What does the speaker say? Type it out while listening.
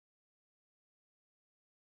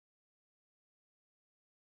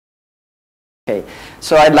Okay,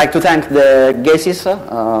 so I'd like to thank the GESIS,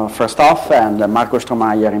 first off, and Marco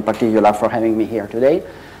Stromayer in particular for having me here today.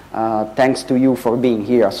 Thanks to you for being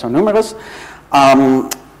here so numerous.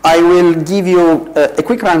 I will give you a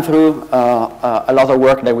quick run through a lot of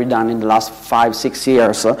work that we've done in the last 5-6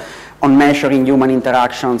 years on measuring human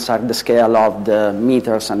interactions at the scale of the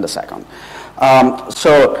meters and the second.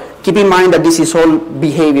 So keep in mind that this is all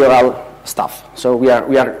behavioral stuff. So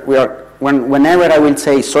whenever I will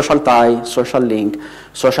say social tie, social link,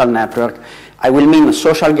 social network, I will mean a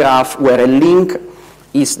social graph where a link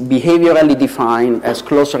is behaviorally defined as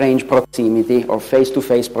close-range proximity or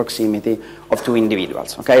face-to-face proximity of two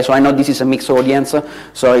individuals. Okay, so I know this is a mixed audience,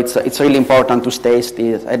 so it's really important to state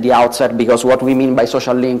it at the outset, because what we mean by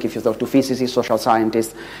social link, if you talk to physicists, social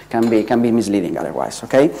scientists, can be misleading otherwise.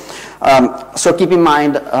 Okay, so keep in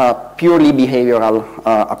mind purely behavioral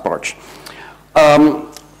approach.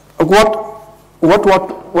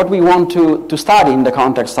 What we want to study in the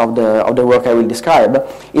context of the work I will describe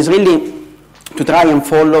is really to try and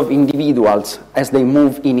follow individuals as they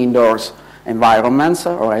move in indoors environments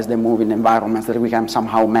or as they move in environments that we can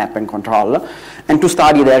somehow map and control, and to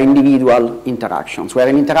study their individual interactions, where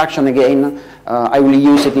an interaction, again, I will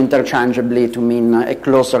use it interchangeably to mean a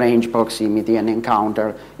close-range proximity, an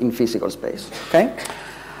encounter in physical space. Okay?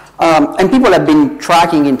 And people have been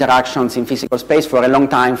tracking interactions in physical space for a long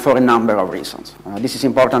time for a number of reasons. This is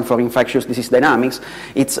important for infectious disease dynamics.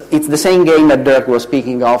 It's the same game that Dirk was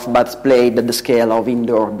speaking of, but played at the scale of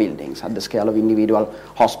indoor buildings, at the scale of individual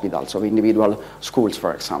hospitals, of individual schools,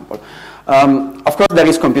 for example. Of course, there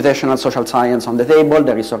is computational social science on the table,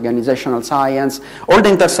 there is organizational science, all the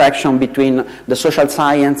intersection between the social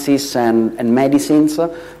sciences and medicines,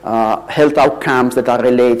 health outcomes that are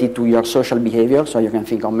related to your social behavior, so you can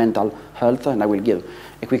think of mental health, and I will give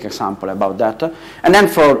a quick example about that. And then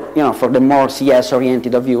for the more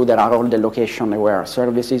CS-oriented view, there are all the location-aware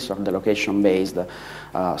services or the location-based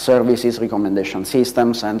services, recommendation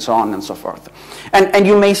systems, and so on and so forth. And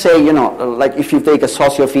you may say, like if you take a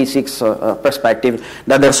sociophysics perspective,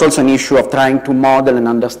 that there's also an issue of trying to model and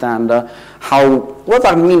understand what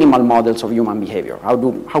are minimal models of human behavior?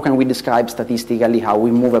 How can we describe statistically how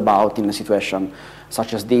we move about in a situation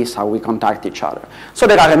such as this, how we contact each other? So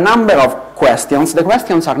there are a number of questions. The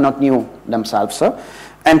questions are not new themselves,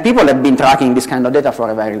 and people have been tracking this kind of data for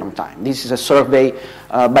a very long time. This is a survey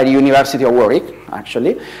by the University of Warwick,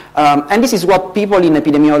 actually, and this is what people in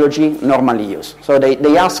epidemiology normally use. So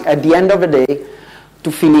they ask at the end of the day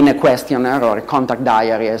to fill in a questionnaire or a contact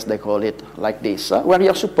diary, as they call it, like this, where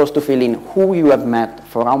you're supposed to fill in who you have met,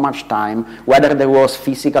 for how much time, whether there was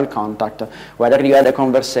physical contact, whether you had a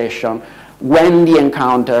conversation, when the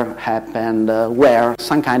encounter happened, where,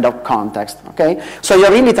 some kind of context, okay? So you're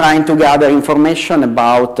really trying to gather information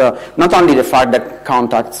about not only the fact that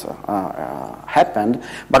contacts happened,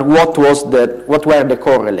 but what were the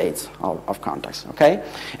correlates of contacts, okay?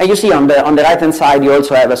 And you see on the right-hand side, you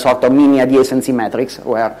also have a sort of mini adjacency matrix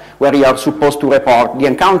where you are supposed to report the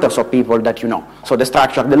encounters of people that you know. So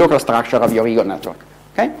the local structure of your ego network,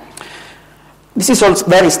 okay? This is all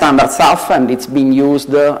very standard stuff, and it's been used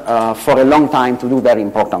for a long time to do very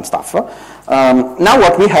important stuff. Now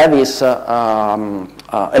what we have is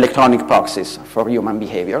electronic proxies for human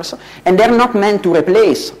behaviors, and they're not meant to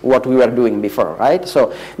replace what we were doing before, right?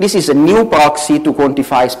 So this is a new proxy to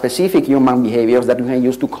quantify specific human behaviors that we can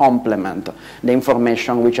use to complement the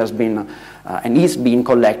information which has been and is being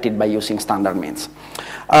collected by using standard means.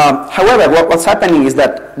 However, what's happening is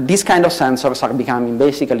that these kind of sensors are becoming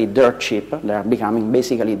basically dirt cheap. They are becoming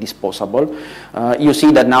basically disposable. You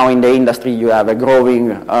see that now in the industry you have a growing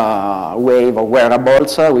wave of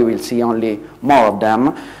wearables. We will see only more of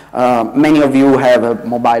them. Many of you have a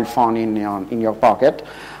mobile phone in your pocket.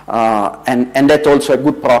 And that's also a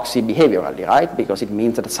good proxy behaviorally, right? Because it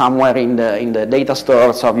means that somewhere in the data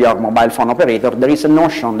stores of your mobile phone operator, there is a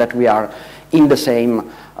notion that we are in the same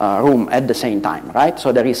room at the same time, right?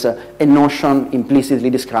 So there is a notion implicitly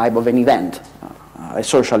described of an event, a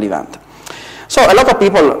social event. So a lot of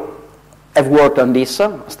people have worked on this,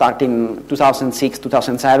 starting 2006,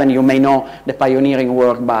 2007. You may know the pioneering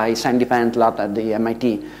work by Sandy Pentland at the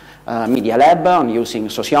MIT Media Lab on using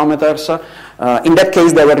sociometers. In that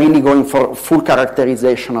case, they were really going for full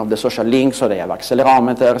characterization of the social link, so they have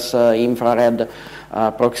accelerometers, infrared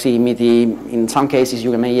proximity. In some cases,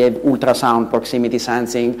 you may have ultrasound proximity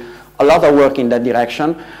sensing. A lot of work in that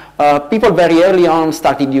direction. People very early on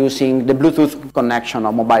started using the Bluetooth connection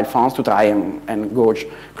of mobile phones to try and gauge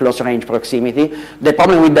close-range proximity. The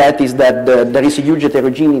problem with that is that there is a huge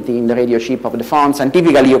heterogeneity in the radio chip of the phones, and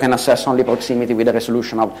typically you can assess only proximity with a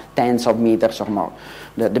resolution of tens of meters or more.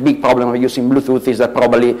 The big problem of using Bluetooth is that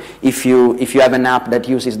probably if you have an app that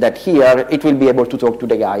uses that here, it will be able to talk to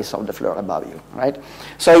the guys on the floor above you, right?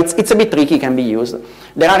 So it's a bit tricky, can be used.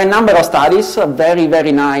 There are a number of studies, very,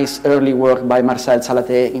 very nice early work by Marcel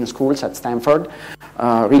Salaté in schools at Stanford,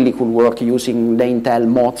 really cool work using the Intel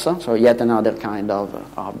MOTS, so yet another kind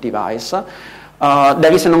of device.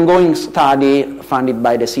 There is an ongoing study funded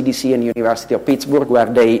by the CDC and University of Pittsburgh where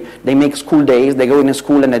they make school days, they go in a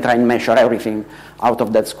school and they try and measure everything out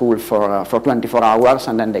of that school for 24 hours,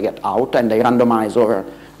 and then they get out and they randomize over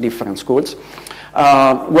different schools.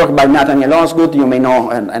 Work by Nathaniel Osgood, you may know,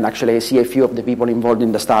 and actually I see a few of the people involved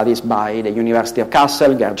in the studies by the University of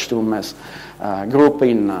Kassel, Gerd Sturme's group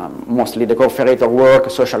in mostly the cooperator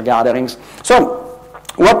work, social gatherings. So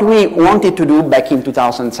what we wanted to do back in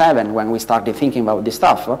 2007 when we started thinking about this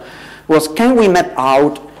stuff was, can we map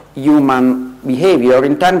out human behavior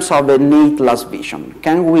in terms of a neatless vision?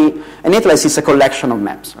 A neatless is a collection of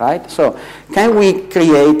maps, right? So can we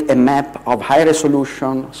create a map of high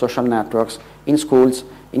resolution social networks in schools,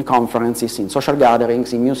 in conferences, in social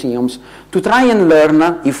gatherings, in museums, to try and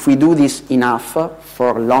learn, if we do this enough,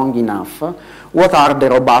 for long enough, what are the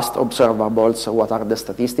robust observables, what are the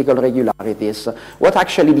statistical regularities, what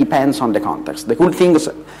actually depends on the context. The cool thing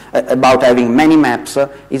about having many maps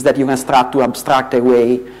is that you can start to abstract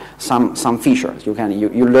away some features. You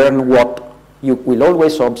learn what you will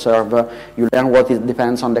always observe, you learn what it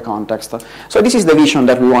depends on the context. So this is the vision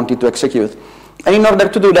that we wanted to execute. And in order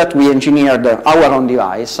to do that, we engineered our own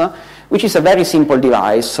device, which is a very simple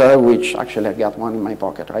device, which actually I got one in my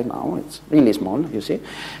pocket right now. It's really small, you see.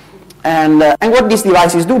 And what these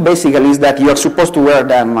devices do basically is that you're supposed to wear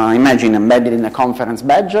them, imagine, embedded in a conference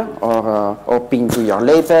badge or pinned to your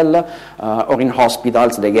lapel, or in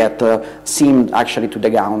hospitals they get seamed actually to the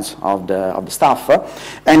gowns of the staff.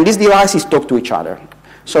 And these devices talk to each other.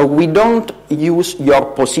 So we don't use your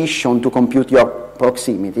position to compute your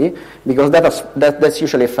proximity, because that's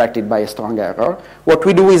usually affected by a strong error. What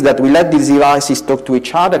we do is that we let these devices talk to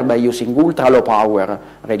each other by using ultra-low power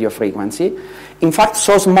radio frequency. In fact,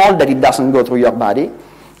 so small that it doesn't go through your body.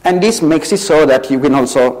 And this makes it so that you can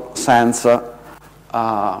also sense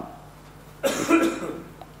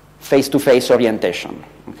face-to-face orientation.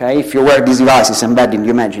 Okay? If you wear these devices embedded,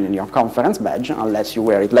 you imagine, in your conference badge, unless you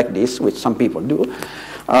wear it like this, which some people do,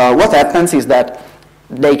 what happens is that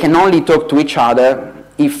they can only talk to each other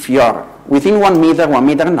if you're within 1 meter, 1.5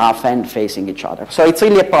 meters, and facing each other. So it's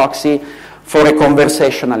really a proxy for a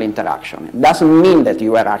conversational interaction. It doesn't mean that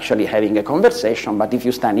you are actually having a conversation, but if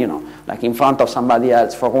you stand, like in front of somebody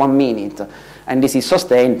else for 1 minute, and this is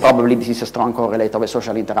sustained, probably this is a strong correlate of a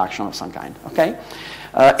social interaction of some kind, okay?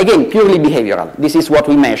 Again, purely behavioral. This is what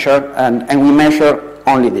we measure, and we measure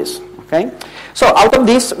only this, okay? So out of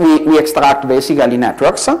this, we extract basically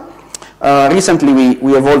networks. Recently,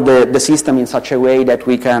 we evolved the system in such a way that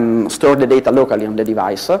we can store the data locally on the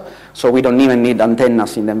device, so we don't even need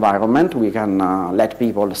antennas in the environment. We can let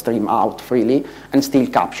people stream out freely and still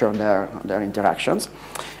capture their interactions.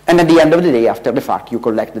 And at the end of the day, after the fact, you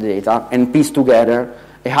collect the data and piece together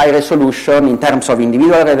a high resolution in terms of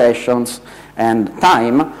individual relations and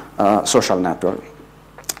time social network.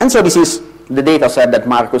 And so this is the data set that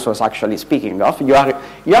Marcus was actually speaking of. You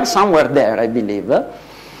are somewhere there, I believe.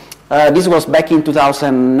 This was back in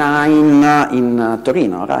 2009 in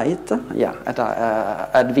Torino, right? Yeah,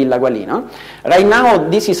 at Villa Gualino. Right now,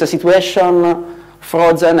 this is a situation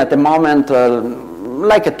frozen at the moment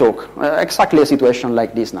like a talk, exactly a situation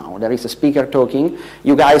like this now. There is a speaker talking.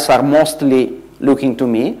 You guys are mostly looking to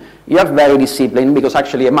me. You are very disciplined, because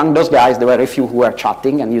actually among those guys there were a few who were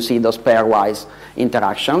chatting, and you see those pairwise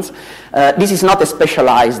interactions. This is not a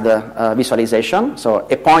specialized visualization. So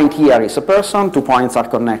a point here is a person, 2 points are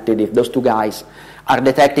connected if those 2 guys are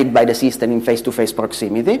detected by the system in face-to-face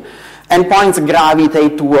proximity, and points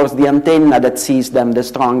gravitate towards the antenna that sees them the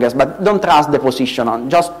strongest, but don't trust the position,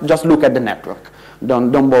 just look at the network.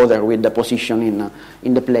 Don't bother with the position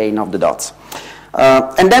in the plane of the dots.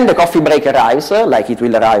 And then the coffee break arrives, like it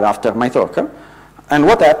will arrive after my talk. And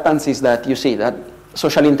what happens is that you see that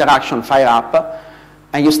social interaction fire up,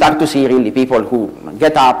 and you start to see really people who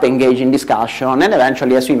get up, engage in discussion, and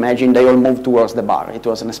eventually, as you imagine, they all move towards the bar. It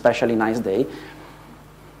was an especially nice day,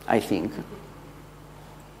 I think.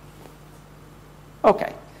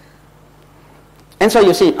 Okay. And so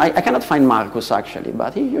you see, I cannot find Marcus actually,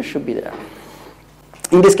 but you should be there.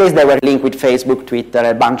 In this case, they were linked with Facebook, Twitter,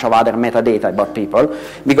 a bunch of other metadata about people,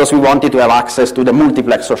 because we wanted to have access to the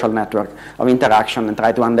multiplex social network of interaction and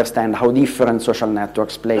try to understand how different social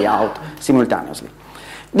networks play out simultaneously.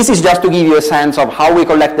 This is just to give you a sense of how we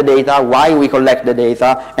collect the data, why we collect the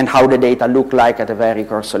data, and how the data look like at a very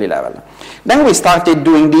cursory level. Then we started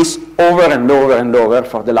doing this over and over and over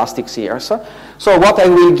for the last 6 years. So what I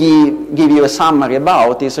will give you a summary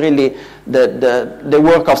about is really the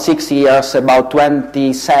work of 6 years, about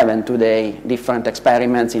 27 today, different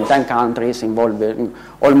experiments in 10 countries involving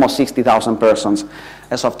almost 60,000 persons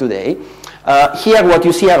as of today. Here what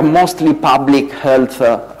you see are mostly public health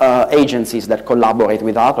agencies that collaborate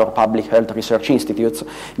with us, or public health research institutes,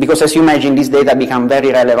 because as you imagine, this data become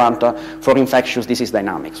very relevant for infectious disease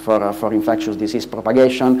dynamics, for infectious disease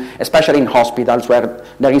propagation, especially in hospitals where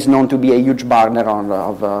there is known to be a huge burden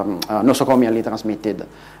of nosocomially transmitted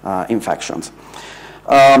infections.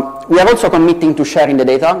 We are also committing to sharing the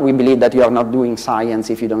data. We believe that you are not doing science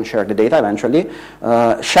if you don't share the data eventually.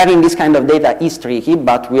 Sharing this kind of data is tricky,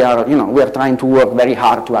 but we are trying to work very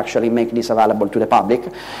hard to actually make this available to the public.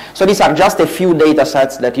 So these are just a few data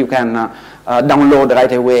sets that you can download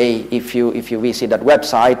right away if you visit that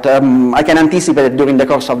website. I can anticipate that during the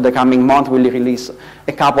course of the coming month we'll release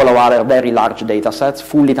a couple of other very large data sets,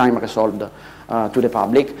 fully time resolved to the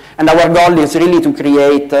public. And our goal is really to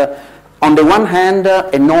create on the one hand,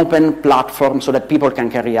 an open platform so that people can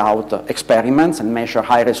carry out experiments and measure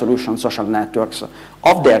high-resolution social networks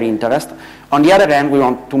of their interest. On the other hand, we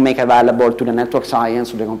want to make available to the network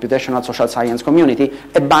science, to the computational social science community,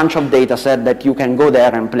 a bunch of data set that you can go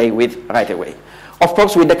there and play with right away. Of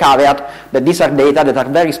course, with the caveat that these are data that are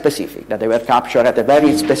very specific, that they were captured at a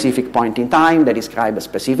very specific point in time, they describe a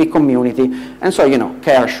specific community, and so,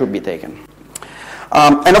 care should be taken.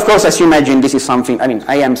 And of course, as you imagine, this is something,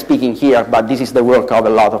 I am speaking here, but this is the work of a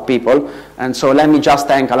lot of people. And so let me just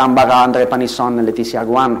thank Alain Barra, André Panisson, and Laetitia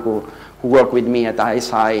Guan, who work with me at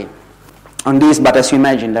ISI on this. But as you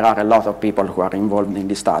imagine, there are a lot of people who are involved in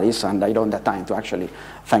these studies, and I don't have time to actually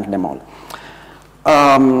thank them all.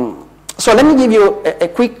 So let me give you a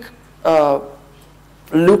quick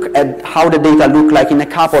look at how the data look like in a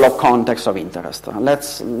couple of contexts of interest.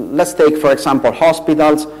 Let's take, for example,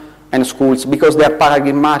 hospitals and schools, because they are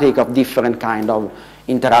paradigmatic of different kind of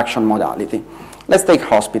interaction modality. Let's take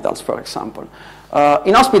hospitals, for example.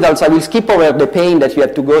 In hospitals, I will skip over the pain that you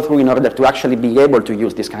have to go through in order to actually be able to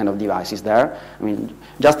use this kind of devices there.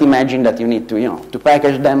 Just imagine that you need to, to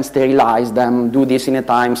package them, sterilize them, do this in a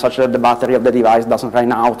time such that the battery of the device doesn't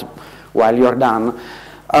run out while you're done.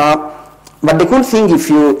 But the cool thing,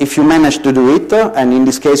 if you manage to do it, and in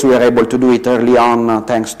this case we were able to do it early on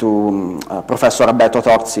thanks to Professor Alberto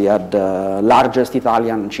Tozzi at the largest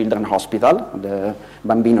Italian children's hospital, the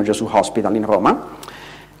Bambino Gesù Hospital in Roma.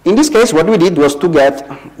 In this case, what we did was to get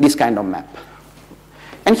this kind of map.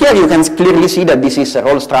 And here you can clearly see that this is a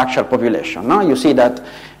role structure population. No? You see that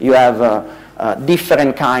you have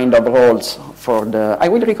different kind of roles for the... I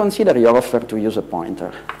will reconsider your offer to use a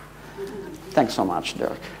pointer. Thanks so much,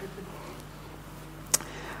 Dirk.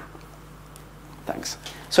 Thanks.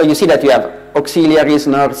 So you see that you have auxiliaries,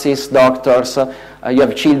 nurses, doctors, you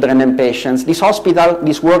have children and patients. This hospital,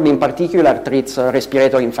 this ward in particular, treats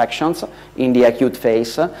respiratory infections in the acute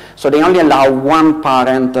phase. So they only allow one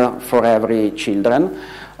parent for every children.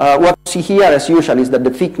 What you see here, as usual, is that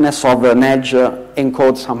the thickness of an edge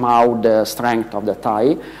encodes somehow the strength of the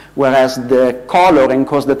tie, whereas the color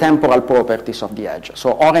encodes the temporal properties of the edge.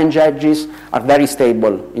 So orange edges are very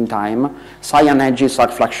stable in time, cyan edges are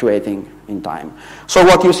fluctuating in time. So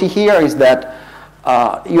what you see here is that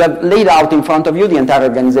you have laid out in front of you the entire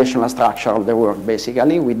organizational structure of the work,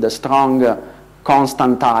 basically, with the strong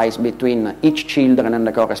constant ties between each children and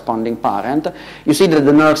the corresponding parent. You see that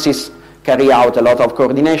the nurses carry out a lot of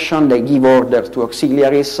coordination, they give orders to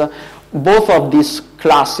auxiliaries. Both of these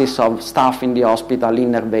classes of staff in the hospital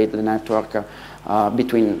innervate the network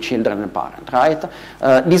between children and parents,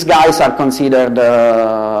 right? These guys are considered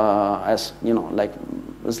as, like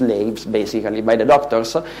slaves, basically, by the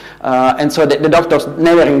doctors. And so the doctors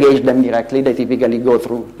never engage them directly. They typically go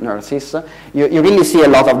through nurses. You really see a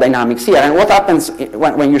lot of dynamics here. And what happens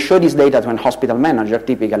when you show this data to a hospital manager,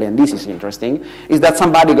 typically, and this is interesting, is that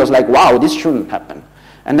somebody goes like, wow, this shouldn't happen.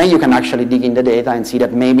 And then you can actually dig in the data and see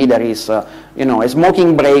that maybe there is, a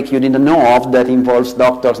smoking break you didn't know of that involves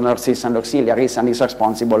doctors, nurses, and auxiliaries, and is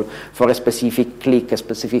responsible for a specific click, a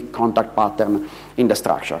specific contact pattern in the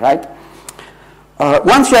structure, right?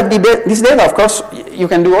 Once you have this data, of course, you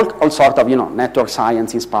can do all sorts of, network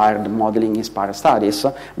science-inspired, modeling-inspired studies.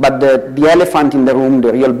 But the elephant in the room,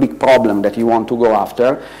 the real big problem that you want to go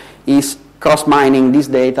after, is cross-mining this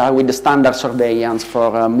data with the standard surveillance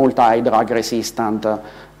for multi-drug resistant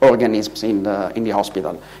organisms in the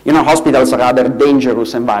hospital. You know, hospitals are rather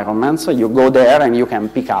dangerous environments. You go there and you can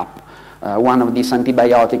pick up one of these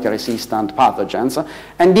antibiotic-resistant pathogens.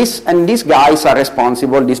 And these guys are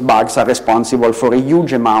responsible, these bugs are responsible for a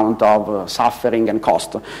huge amount of suffering and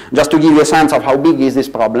cost. Just to give you a sense of how big is this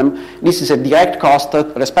problem, this is a direct cost,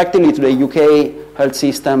 respectively to the UK health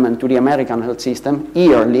system and to the American health system,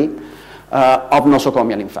 yearly, of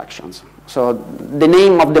nosocomial infections. So the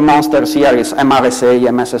name of the monsters here is MRSA,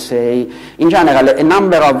 MSSA, in general, a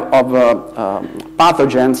number of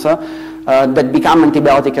pathogens that become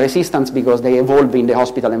antibiotic resistant because they evolve in the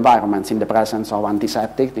hospital environments in the presence of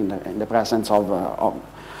antiseptic, in the presence of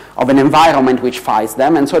an environment which fights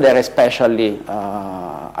them, and so they're especially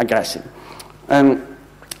aggressive.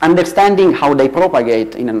 Understanding how they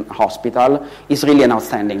propagate in a hospital is really an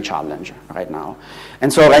outstanding challenge right now.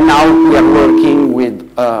 And so right now we are working with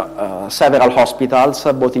several hospitals,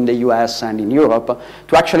 both in the US and in Europe,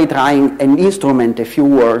 to actually try and instrument a few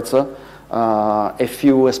words, a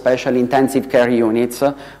few especially intensive care units,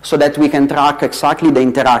 so that we can track exactly the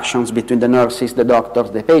interactions between the nurses, the doctors,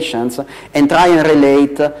 the patients, and try and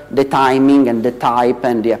relate the timing and the type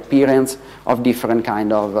and the appearance of different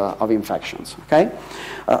kind of infections, okay?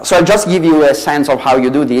 So I'll just give you a sense of how you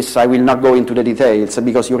do this. I will not go into the details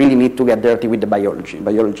because you really need to get dirty with the biology.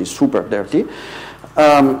 Biology is super dirty.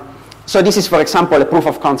 So this is, for example, a proof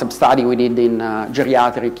of concept study we did in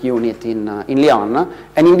geriatric unit in Lyon.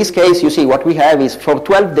 And in this case, you see what we have is for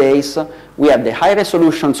 12 days, we have the high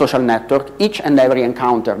resolution social network, each and every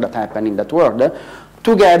encounter that happened in that world,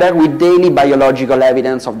 together with daily biological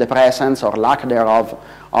evidence of the presence or lack thereof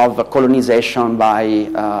of colonization by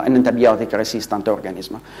an antibiotic-resistant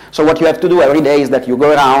organism. So what you have to do every day is that you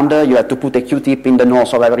go around, you have to put a Q-tip in the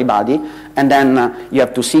nose of everybody, and then you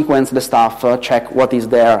have to sequence the stuff, check what is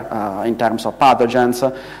there in terms of pathogens,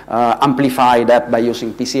 amplify that by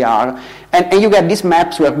using PCR, and you get these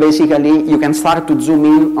maps where basically you can start to zoom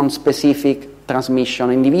in on specific transmission,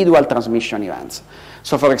 individual transmission events.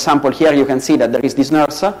 So for example, here you can see that there is this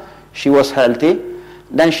nurse, she was healthy,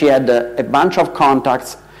 then she had a bunch of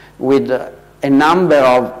contacts with a number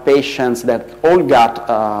of patients that all got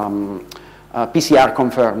PCR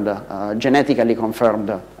confirmed, genetically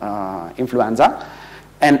confirmed influenza.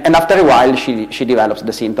 And after a while, she develops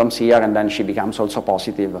the symptoms here, and then she becomes also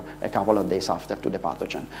positive a couple of days after to the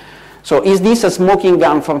pathogen. So is this a smoking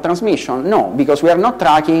gun for transmission? No, because we are not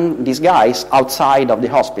tracking these guys outside of the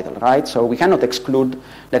hospital, right? So we cannot exclude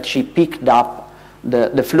that she picked up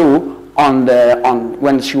the flu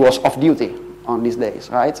when she was off duty on these days,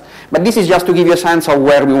 right? But this is just to give you a sense of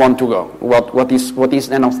where we want to go, what is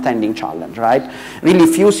an outstanding challenge, right? Really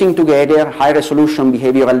fusing together high-resolution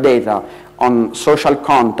behavioral data on social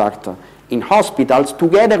contact in hospitals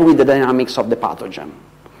together with the dynamics of the pathogen.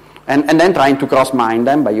 And then trying to cross-mine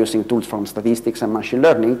them by using tools from statistics and machine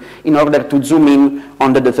learning in order to zoom in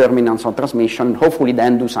on the determinants of transmission, hopefully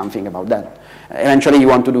then do something about that. Eventually you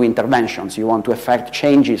want to do interventions, you want to effect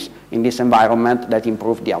changes in this environment that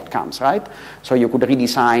improve the outcomes, right? So you could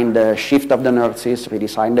redesign the shift of the nurses,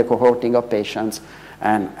 redesign the cohorting of patients,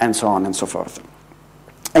 and so on and so forth.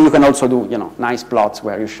 And you can also do, nice plots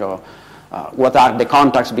where you show what are the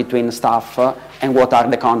contacts between staff and what are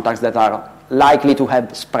the contacts that are likely to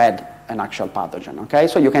have spread an actual pathogen, okay?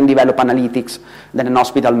 So you can develop analytics that an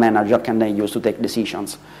hospital manager can then use to take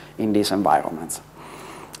decisions in these environments.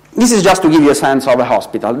 This is just to give you a sense of a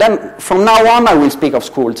hospital. Then from now on, I will speak of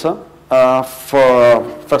schools.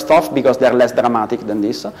 First off, because they're less dramatic than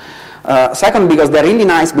this. Second, because they're really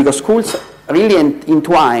nice, because schools really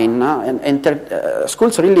entwine,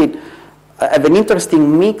 schools really have an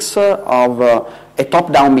interesting mix of a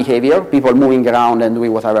top-down behavior, people moving around and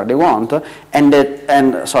doing whatever they want,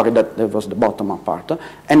 sorry, that was the bottom up part,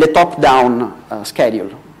 and the top-down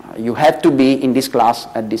schedule. You have to be in this class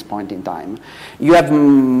at this point in time. You have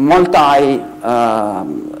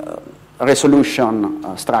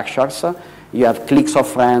multi-resolution structures. You have cliques of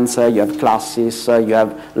friends, you have classes, you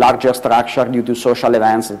have larger structure due to social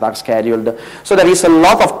events that are scheduled. So there is a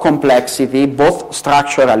lot of complexity, both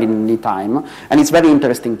structural and in time, and it's very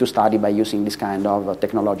interesting to study by using this kind of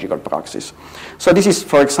technological proxies. So this is,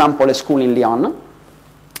 for example, a school in Lyon.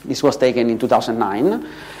 This was taken in 2009.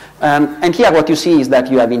 And here what you see is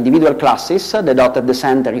that you have individual classes. The dot at the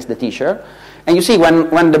center is the teacher. And you see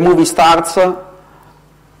when the movie starts,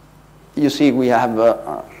 you see we have...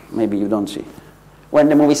 maybe you don't see. When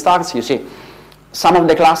the movie starts, you see some of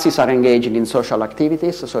the classes are engaged in social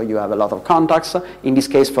activities, so you have a lot of contacts. In this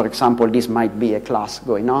case, for example, this might be a class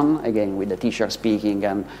going on, again with the teacher speaking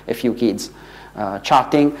and a few kids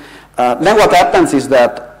chatting. Then what happens is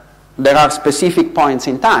that there are specific points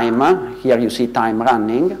in time, here you see time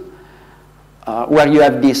running, where you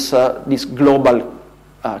have this global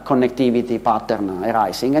connectivity pattern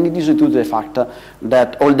arising, and it is due to the fact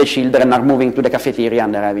that all the children are moving to the cafeteria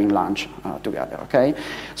and they're having lunch together, okay?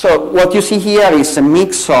 So what you see here is a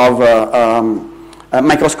mix of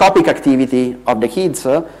microscopic activity of the kids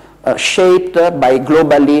shaped by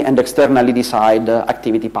globally and externally decided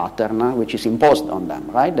activity pattern, which is imposed on them,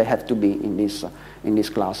 right? They have to be in this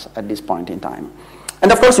class at this point in time.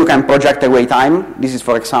 And of course, you can project away time. This is,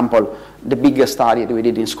 for example, the biggest study that we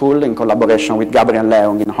did in school in collaboration with Gabriel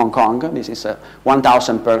Leong in Hong Kong. This is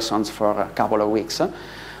 1,000 persons for a couple of weeks.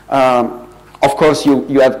 Of course,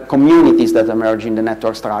 you have communities that emerge in the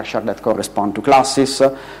network structure that correspond to classes.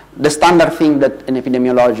 The standard thing that an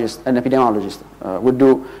epidemiologist would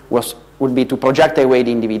do would be to project away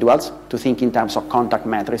the individuals, to think in terms of contact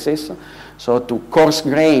matrices, so to coarse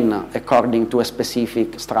grain according to a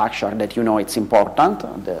specific structure that you know it's important,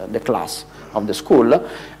 the class of the school,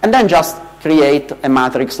 and then just create a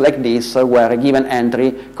matrix like this where a given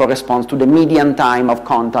entry corresponds to the median time of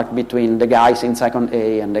contact between the guys in second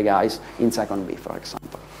A and the guys in second B, for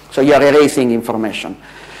example. So you are erasing information.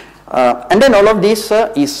 And then all of this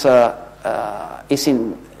is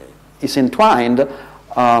entwined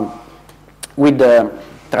with the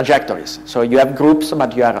trajectories. So you have groups,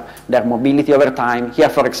 but you have their mobility over time. Here,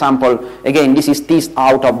 for example, again, this is teased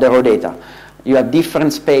out of the raw data. You have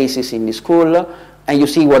different spaces in the school, and you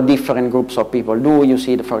see what different groups of people do. You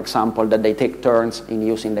see, for example, that they take turns in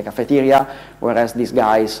using the cafeteria, whereas these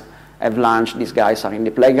guys have lunch, these guys are in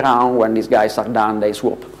the playground. When these guys are done, they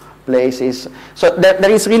swap places. So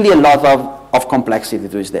there is really a lot of complexity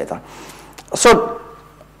to this data. So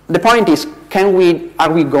the point is,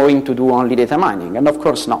 are we going to do only data mining? And of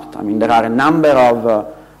course not. I mean, there are a number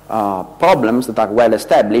of problems that are well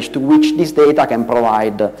established to which this data can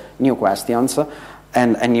provide new questions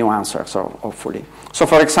and new answers, so hopefully. So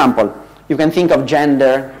for example, you can think of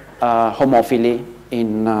gender homophily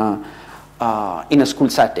in a school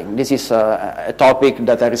setting. This is a topic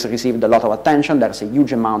that has received a lot of attention. There's a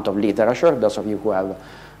huge amount of literature. Those of you who have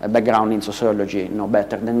a background in sociology know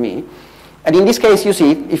better than me. And in this case, you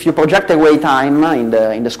see, if you project away time in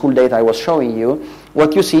the school data I was showing you,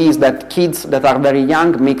 what you see is that kids that are very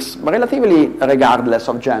young mix relatively regardless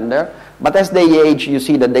of gender, but as they age, you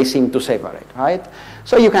see that they seem to separate, right?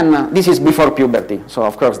 So you can, this is before puberty, so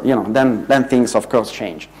of course, then things of course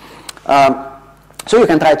change. So you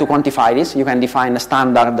can try to quantify this. You can define a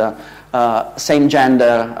standard same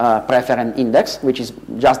gender preference index, which is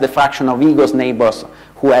just the fraction of Ego's neighbors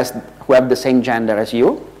who have the same gender as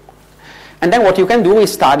you. And then what you can do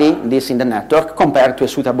is study this in the network compared to a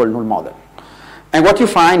suitable null model. And what you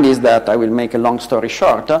find is that, I will make a long story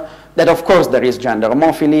short, that of course there is gender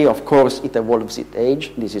homophily, of course it evolves with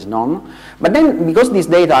age, this is known. But then, because these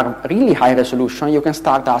data are really high resolution, you can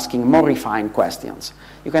start asking more refined questions.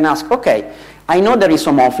 You can ask, okay, I know there is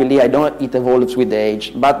homophily, I know it evolves with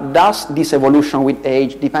age, but does this evolution with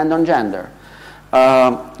age depend on gender?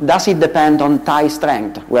 Does it depend on tie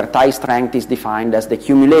strength, where tie strength is defined as the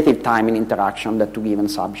cumulative time in interaction that two given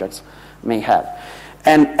subjects may have?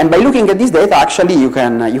 And by looking at this data, actually you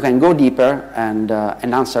can go deeper and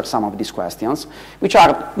answer some of these questions, which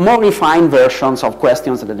are more refined versions of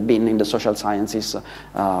questions that have been in the social sciences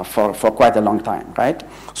for quite a long time, right?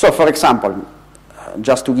 So for example,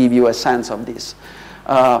 just to give you a sense of this,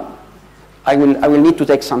 I will need to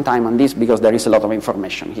take some time on this because there is a lot of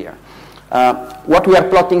information here. What we are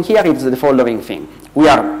plotting here is the following thing. We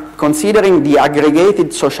are considering the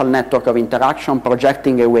aggregated social network of interaction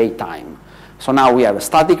projecting away time. So now we have a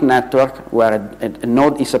static network where a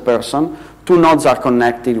node is a person, two nodes are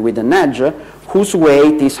connected with an edge, whose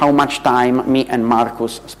weight is how much time me and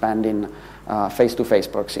Marcus spend in face-to-face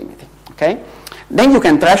proximity. Okay? Then you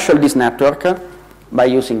can threshold this network by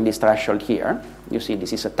using this threshold here. You see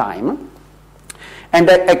this is a time. And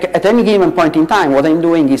at any given point in time, what I'm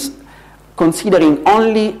doing is considering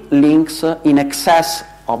only links in excess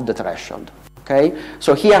of the threshold. Okay?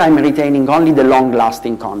 So here I'm retaining only the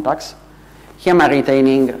long-lasting contacts. Here I'm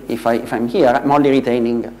retaining, if I'm here, I'm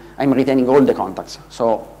retaining all the contacts,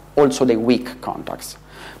 so also the weak contacts.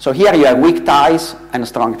 So here you have weak ties and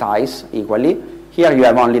strong ties equally. Here you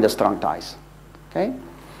have only the strong ties. Okay?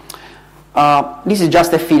 This is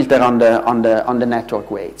just a filter on the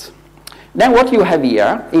network weights. Then what you have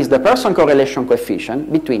here is the person correlation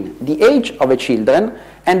coefficient between the age of a children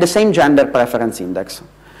and the same gender preference index.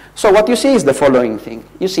 So what you see is the following thing.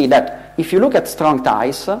 You see that if you look at strong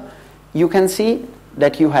ties, you can see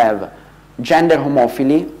that you have gender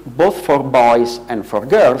homophily, both for boys and for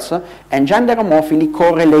girls, and gender homophily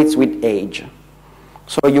correlates with age.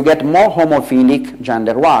 So you get more homophilic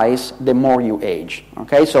gender-wise the more you age.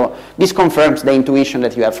 Okay, so this confirms the intuition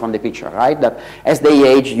that you have from the picture, right? That as they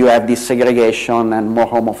age, you have this segregation and more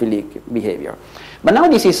homophilic behavior. But now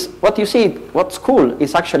this is what you see. What's cool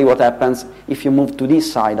is actually what happens if you move to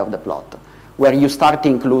this side of the plot, where you start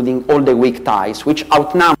including all the weak ties, which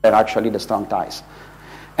outnumber actually the strong ties.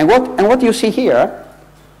 And what you see here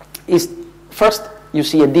is, first, you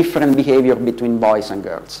see a different behavior between boys and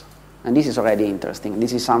girls. And this is already interesting.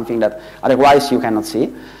 This is something that otherwise you cannot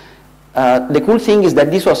see. The cool thing is that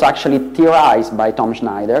this was actually theorized by Tom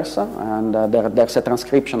Schneiders, and there's a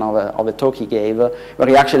transcription of a talk he gave where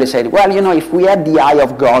he actually said, well, you know, if we had the eye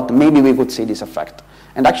of God, maybe we would see this effect.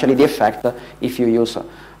 And actually the effect, if you use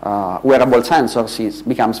wearable sensors,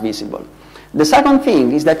 becomes visible. The second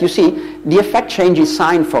thing is that you see the effect changes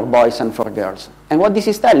sign for boys and for girls. And what this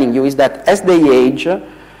is telling you is that as they age,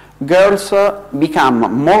 girls become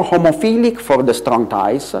more homophilic for the strong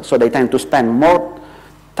ties, so they tend to spend more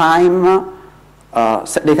time,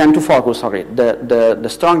 they tend to focus, the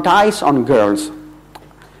strong ties on girls,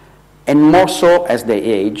 and more so as they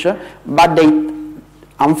age, but they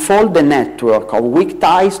unfold the network of weak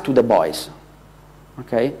ties to the boys,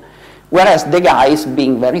 okay? Whereas the guys,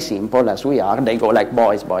 being very simple as we are, they go like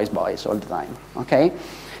boys, boys, boys all the time, okay?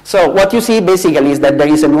 So what you see basically is that there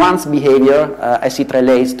is a nuanced behavior as it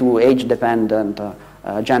relates to age-dependent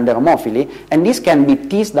gender homophily, and this can be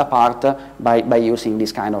teased apart by using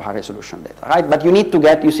this kind of high-resolution data, right? But you need to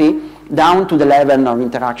get, you see, down to the level of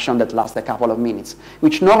interaction that lasts a couple of minutes,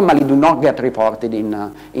 which normally do not get reported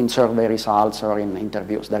in survey results or in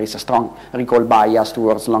interviews. There is a strong recall bias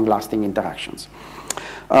towards long-lasting interactions.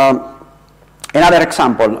 Another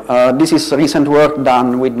example, this is recent work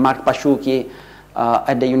done with Mark Pasciucchi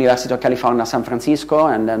at the University of California, San Francisco,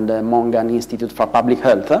 and then the Mongan Institute for Public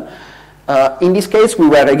Health. In this case, we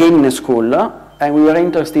were again in a school, and we were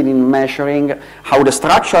interested in measuring how the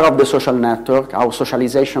structure of the social network, how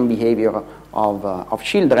socialization behavior of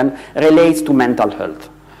children relates to mental health.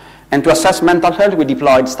 And to assess mental health, we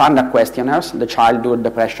deployed standard questionnaires, the Childhood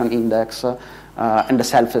Depression Index, and the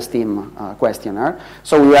self-esteem questionnaire.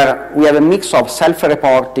 So we have a mix of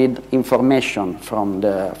self-reported information from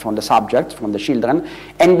the subjects, from the children,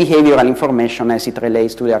 and behavioral information as it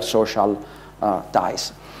relates to their social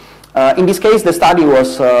ties. In this case, the study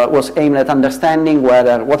was aimed at understanding what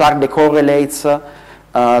are the correlates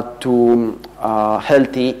to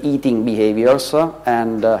healthy eating behaviors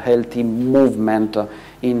and healthy movement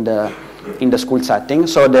in the school setting.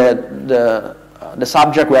 So the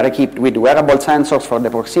subject were equipped with wearable sensors for the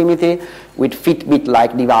proximity, with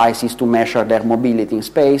Fitbit-like devices to measure their mobility in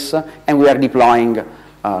space, and we are deploying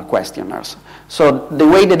questionnaires. So the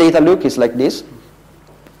way the data look is like this.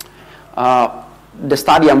 The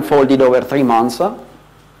study unfolded over 3 months.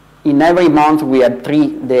 In every month we had 3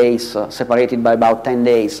 days separated by about 10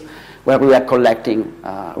 days where we were collecting,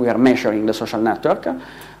 we are measuring the social network.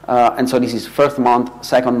 And so this is first month,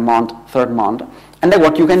 second month, third month. And then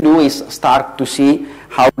what you can do is start to see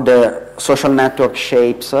how the social network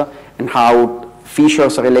shapes and how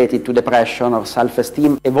features related to depression or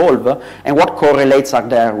self-esteem evolve, and what correlates are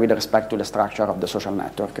there with respect to the structure of the social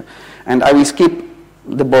network. And I will skip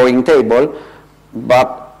the boring table,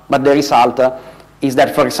 but the result is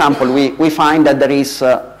that, for example, we find that there is,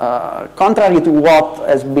 contrary to what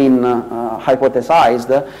has been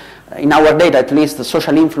hypothesized, in our data at least, the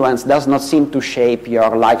social influence does not seem to shape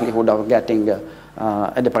your likelihood of getting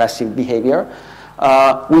a depressive behavior.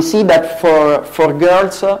 We see that for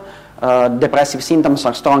girls, depressive symptoms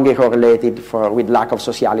are strongly correlated with lack of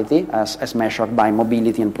sociality, as measured by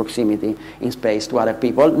mobility and proximity in space to other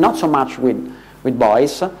people, not so much with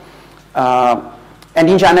boys. And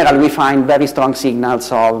in general, we find very strong signals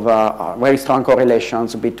of very strong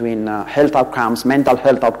correlations between health outcomes, mental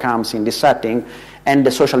health outcomes in this setting, and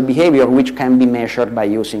the social behavior, which can be measured by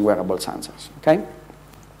using wearable sensors. Okay?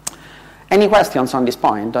 Any questions on this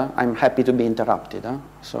point? I'm happy to be interrupted.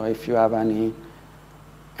 So if you have any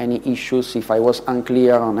issues, if I was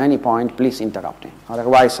unclear on any point, please interrupt me.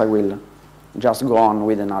 Otherwise, I will just go on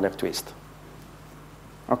with another twist.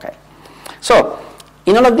 Okay. So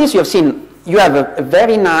in all of this, you have seen you have a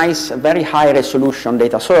very nice, very high resolution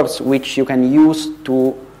data source which you can use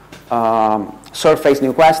to surface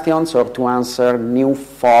new questions or to answer new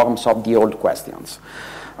forms of the old questions.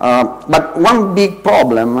 But one big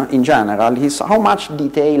problem in general is how much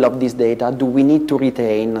detail of this data do we need to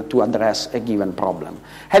retain to address a given problem.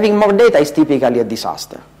 Having more data is typically a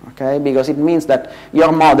disaster. okay? Because it means that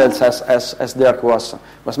your models, as Dirk was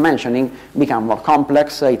mentioning, become more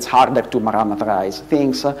complex. It's harder to parameterize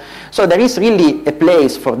things. So there is really a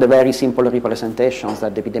place for the very simple representations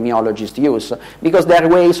that the epidemiologists use, because there are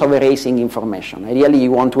ways of erasing information. Ideally,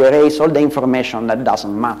 you want to erase all the information that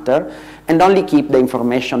doesn't matter and only keep the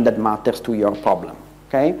information that matters to your problem,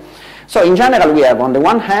 okay? So in general, we have, on the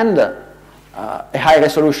one hand, a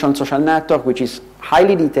high-resolution social network, which is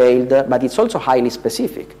highly detailed, but it's also highly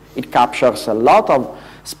specific. It captures a lot of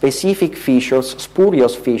specific features,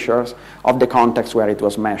 spurious features of the context where it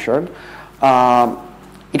was measured.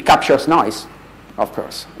 It captures noise, of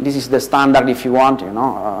course. This is the standard, if you want,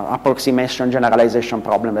 approximation generalization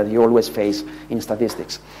problem that you always face in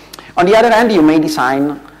statistics. On the other hand, you may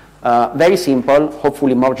design very simple,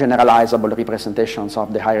 hopefully more generalizable representations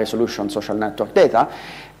of the high-resolution social network data,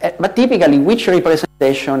 but typically which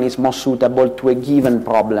representation is most suitable to a given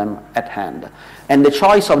problem at hand. And the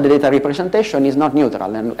choice of the data representation is not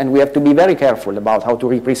neutral, and we have to be very careful about how to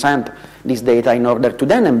represent this data in order to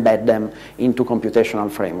then embed them into computational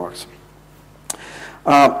frameworks.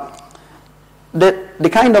 The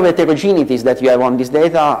kind of heterogeneities that you have on this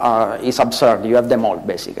data is absurd. You have them all,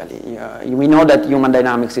 basically. We know that human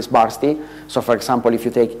dynamics is bursty. So, for example, if you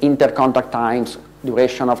take intercontact times,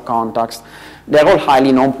 duration of contacts, they're all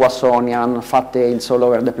highly non-Poissonian, fat tails all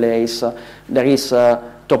over the place. There is,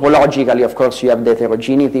 topologically, of course, you have the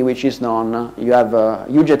heterogeneity, which is known. You have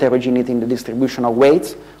huge heterogeneity in the distribution of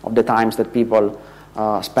weights, of the times that people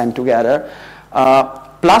spend together.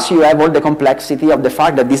 Plus, you have all the complexity of the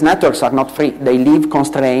fact that these networks are not free. They live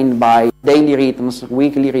constrained by daily rhythms,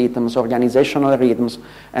 weekly rhythms, organizational rhythms,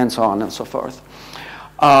 and so on and so forth.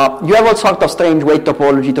 You have all sorts of strange weight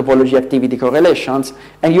topology activity correlations,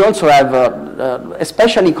 and you also have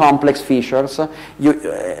especially complex features. You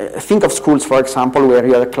think of schools, for example, where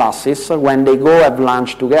you have classes. When they go have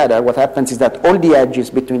lunch together, what happens is that all the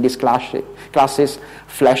edges between these classes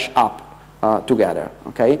flash up together,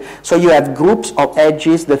 okay? So you have groups of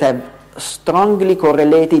edges that have strongly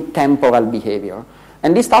correlated temporal behavior.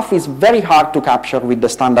 And this stuff is very hard to capture with the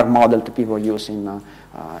standard model that people use in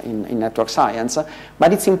network science,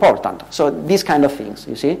 but it's important. So these kind of things,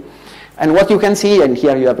 you see? And what you can see, and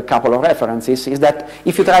here you have a couple of references, is that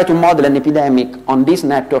if you try to model an epidemic on this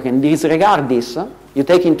network and disregard this, you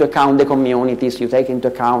take into account the communities, you take into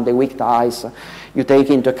account the weak ties, you take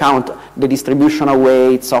into account the distribution of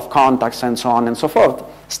weights, of contacts, and so on and so forth.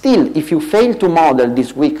 Still, if you fail to model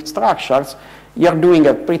these weak structures, you're doing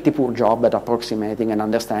a pretty poor job at approximating and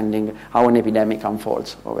understanding how an epidemic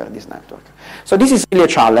unfolds over this network. So this is really a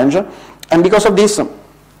challenge, and because of this,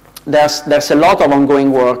 there's a lot of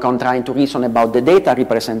ongoing work on trying to reason about the data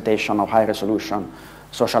representation of high-resolution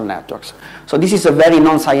social networks. So this is a very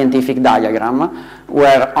non-scientific diagram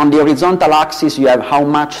where on the horizontal axis you have how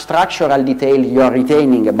much structural detail you are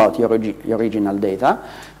retaining about your original data,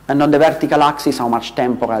 and on the vertical axis how much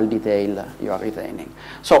temporal detail you are retaining.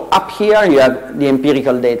 So up here you have the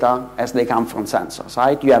empirical data as they come from sensors,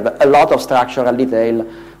 right? You have a lot of structural detail,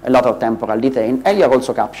 a lot of temporal detail, and you're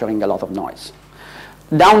also capturing a lot of noise.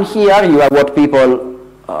 Down here you have what people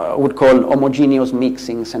would call homogeneous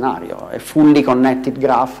mixing scenario, a fully connected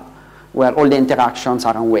graph where all the interactions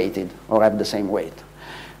are unweighted or have the same weight.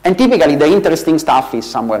 And typically the interesting stuff is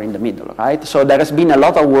somewhere in the middle, right? So there has been a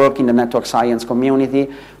lot of work in the network science community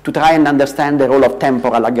to try and understand the role of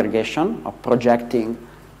temporal aggregation, of projecting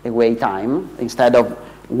away time. Instead of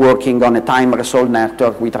working on a time-resolved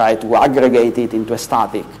network, we try to aggregate it into a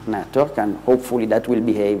static network, and hopefully that will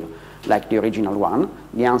behave like the original one.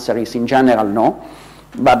 The answer is in general no.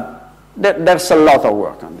 But there's a lot of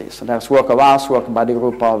work on this. There's work of us, work by the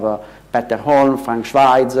group of Peter Holm, Frank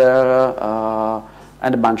Schweitzer,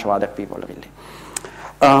 and a bunch of other people, really.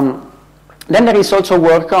 Then there is also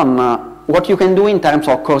work on what you can do in terms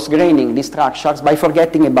of coarse-graining these structures by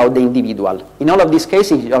forgetting about the individual. In all of these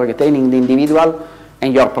cases, you're retaining the individual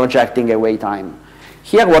and you're projecting away time.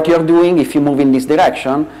 Here, what you're doing, if you move in this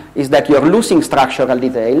direction, is that you're losing structural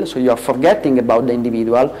detail, so you're forgetting about the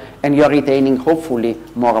individual, and you're retaining, hopefully,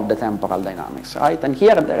 more of the temporal dynamics, right? And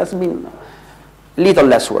here, there has been little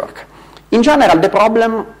less work. In general, the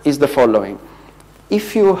problem is the following.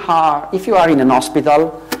 If you are in an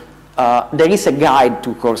hospital, there is a guide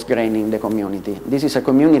to coarse-graining the community. This is a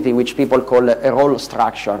community which people call a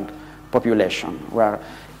role-structured population, where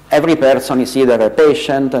every person is either a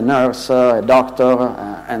patient, a nurse, a doctor,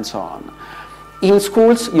 and so on. In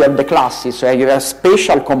schools, you have the classes, so you have a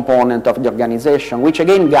spatial component of the organization, which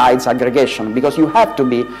again guides aggregation, because you have to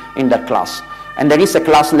be in that class. And there is a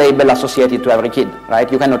class label associated to every kid,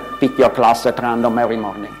 right? You cannot pick your class at random every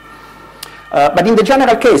morning. But in the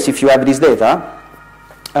general case, if you have this data,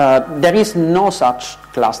 there is no such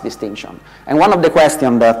class distinction. And one of the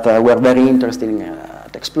questions that we're very interested in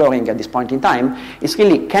exploring at this point in time is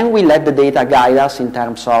really, can we let the data guide us in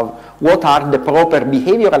terms of what are the proper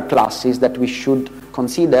behavioral classes that we should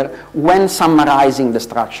consider when summarizing the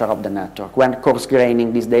structure of the network, when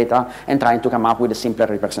coarse-graining this data and trying to come up with a simpler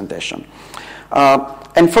representation.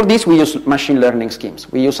 And for this, we use machine learning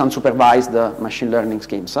schemes. We use unsupervised machine learning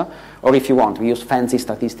schemes, or if you want, we use fancy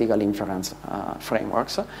statistical inference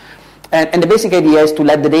frameworks. And the basic idea is to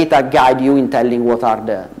let the data guide you in telling what are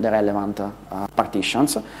the relevant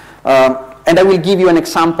partitions. And I will give you an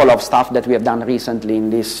example of stuff that we have done recently in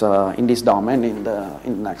this domain in the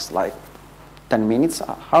next, like, 10 minutes.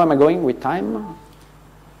 How am I going with time?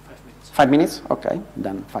 5 minutes. 5 minutes? Okay,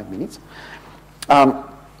 then 5 minutes.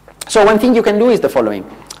 So one thing you can do is the following.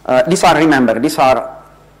 These are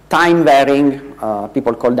time-varying,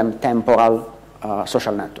 people call them temporal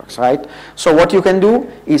social networks, right? So what you can do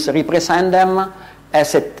is represent them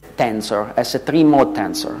as a tensor, as a three-mode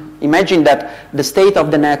tensor. Imagine that the state of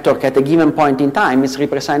the network at a given point in time is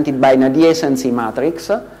represented by an adjacency matrix,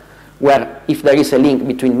 where if there is a link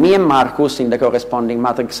between me and Marcus in the corresponding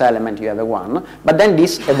matrix element, you have a 1, but then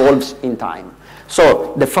this evolves in time.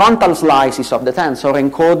 So the frontal slices of the tensor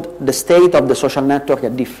encode the state of the social network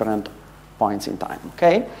at different points in time,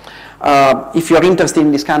 okay? If you're interested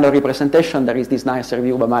in this kind of representation, there is this nice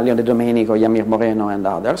review by Maglio De Domenico, Yamir Moreno, and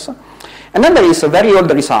others. And then there is a very old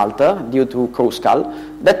result due to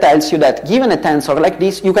Kruskal that tells you that given a tensor like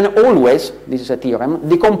this, you can always, this is a theorem,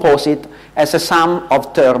 decompose it as a sum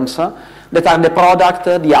of terms that are the product,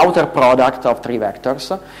 the outer product of three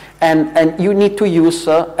vectors, and you need to use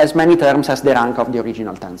as many terms as the rank of the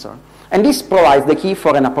original tensor. And this provides the key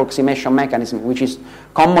for an approximation mechanism, which is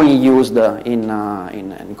commonly used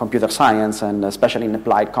in computer science and especially in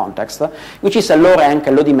applied context, which is a low-rank,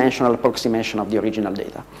 a low-dimensional approximation of the original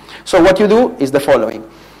data. So what you do is the following.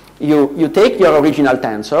 You take your original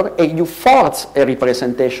tensor and you force a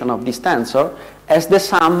representation of this tensor as the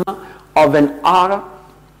sum of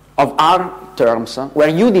R terms where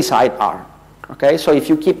you decide R. Okay, so if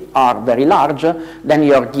you keep R very large, then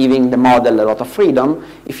you're giving the model a lot of freedom.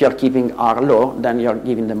 If you're keeping R low, then you're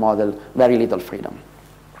giving the model very little freedom.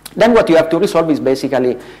 Then what you have to resolve is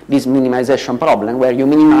basically this minimization problem, where you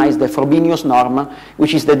minimize the Frobenius norm,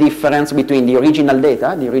 which is the difference between the original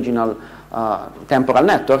data, the original temporal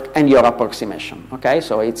network, and your approximation. Okay,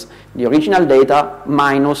 so it's the original data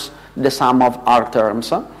minus the sum of R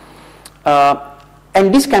terms.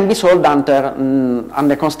 And this can be solved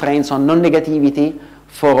under constraints on non-negativity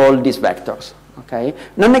for all these vectors. Okay?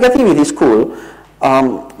 Non-negativity is cool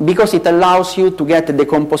because it allows you to get a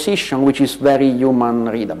decomposition which is very human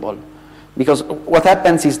readable. Because what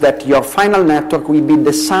happens is that your final network will be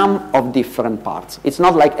the sum of different parts. It's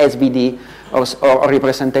not like SVD or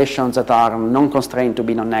representations that are non-constrained to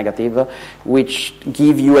be non-negative, which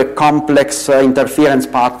give you a complex interference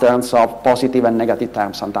patterns of positive and negative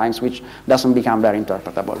terms sometimes, which doesn't become very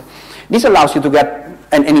interpretable. This allows you to get,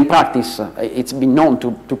 and in practice, it's been known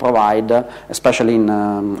to provide, especially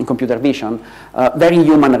in computer vision, very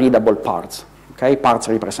human readable parts, okay, parts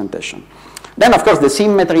representation. Then, of course, the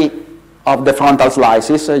symmetry of the frontal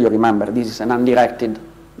slices, you remember this is an undirected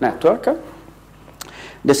network.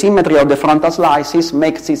 The symmetry of the frontal slices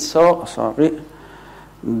makes it so,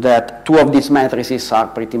 that two of these matrices are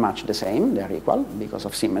pretty much the same, they're equal because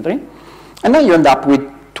of symmetry. And then you end up with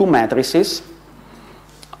two matrices.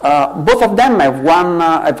 Both of them have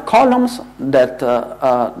have columns that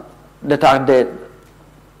are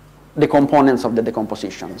the components of the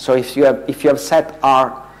decomposition. So if you have set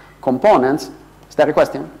R components, is there a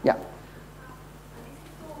question? Yeah.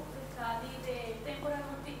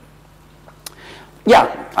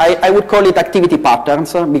 Yeah, I would call it activity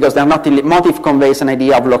patterns because they're not motif conveys an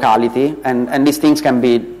idea of locality, and these things can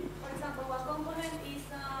be. For example, one component is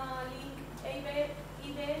link EB,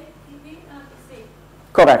 and C.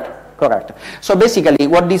 Correct. So basically,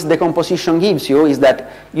 what this decomposition gives you is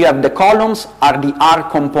that you have the columns are the R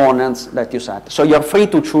components that you set. So you're free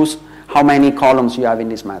to choose how many columns you have in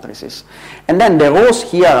these matrices. And then the rows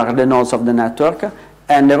here are the nodes of the network,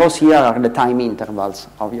 and the rows here are the time intervals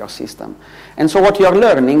of your system. And so what you're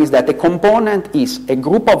learning is that a component is a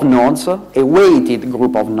group of nodes, a weighted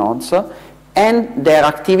group of nodes, and their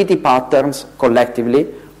activity patterns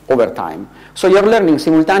collectively over time. So you're learning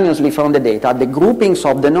simultaneously from the data the groupings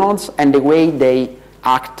of the nodes and the way they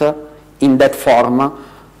act in that form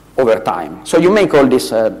over time. So you may call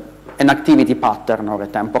this an activity pattern or a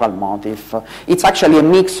temporal motif. It's actually a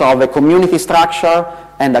mix of a community structure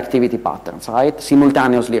and activity patterns, right?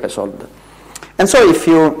 Simultaneously resolved. And so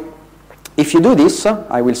if you do this,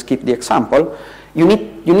 I will skip the example, you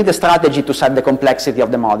need you need a strategy to set the complexity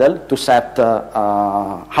of the model, to set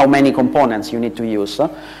how many components you need to use.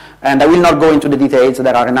 And I will not go into the details.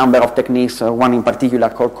 There are a number of techniques, one in particular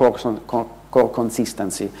called core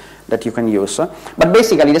consistency, that you can use. But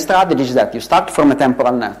basically, the strategy is that you start from a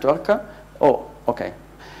temporal network.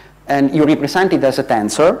 And you represent it as a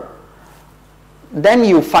tensor. Then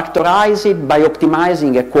you factorize it by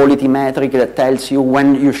optimizing a quality metric that tells you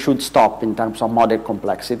when you should stop in terms of model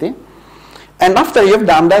complexity. And after you've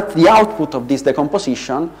done that, the output of this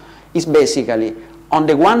decomposition is basically, on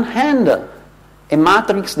the one hand, a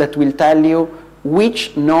matrix that will tell you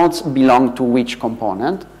which nodes belong to which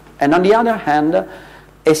component, and on the other hand,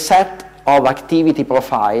 a set of activity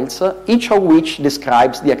profiles, each of which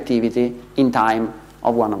describes the activity in time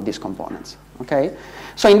of one of these components. Okay?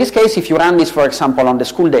 So in this case, if you run this, for example, on the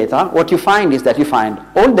school data, what you find is that you find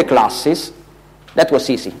all the classes. That was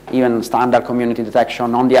easy. Even standard community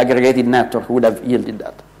detection on the aggregated network would have yielded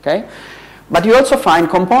that. Okay? But you also find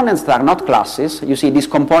components that are not classes. You see this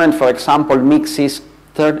component, for example, mixes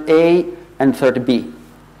third A and third B.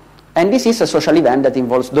 And this is a social event that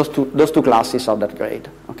involves those two classes of that grade.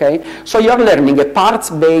 Okay? So you're learning a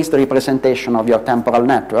parts-based representation of your temporal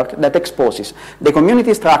network that exposes the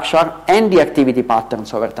community structure and the activity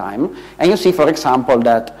patterns over time. And you see, for example,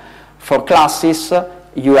 that for classes,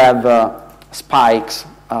 you have spikes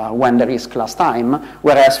when there is class time,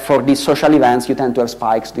 whereas for these social events, you tend to have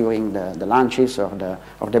spikes during the lunches or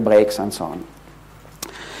the breaks and so on.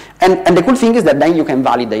 And the cool thing is that then you can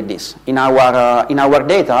validate this. In our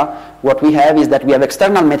data, what we have is that we have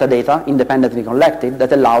external metadata independently collected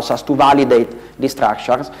that allows us to validate these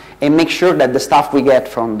structures and make sure that the stuff we get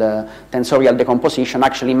from the tensorial decomposition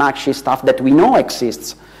actually matches stuff that we know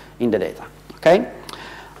exists in the data. Okay?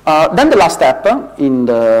 Then the last step, in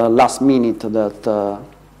the last minute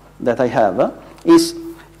that I have, is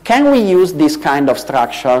can we use these kind of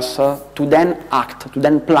structures to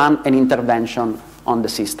then plan an intervention on the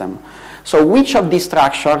system? So which of these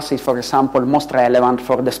structures is, for example, most relevant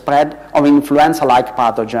for the spread of influenza-like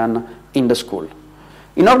pathogen in the school?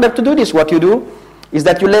 In order to do this, what you do is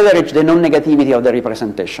that you leverage the non-negativity of the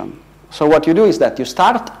representation. So what you do is that you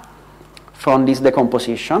start from this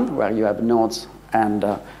decomposition, where you have nodes and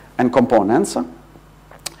components,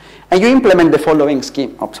 and you implement the following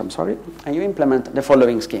scheme. And you implement the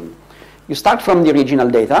following scheme. You start from the original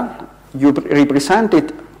data, you represent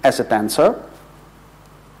it as a tensor,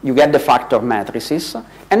 you get the factor matrices,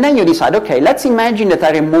 and then you decide, okay, let's imagine that I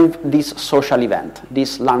remove this social event,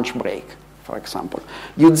 this lunch break, for example.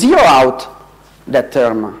 You zero out that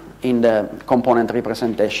term in the component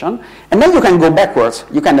representation, and then you can go backwards.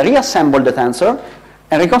 You can reassemble the tensor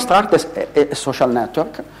and reconstruct a social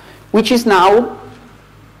network, which is now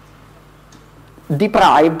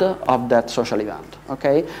deprived of that social event.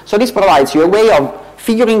 Okay? So this provides you a way of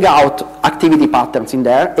figuring out activity patterns in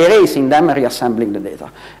there, erasing them, and reassembling the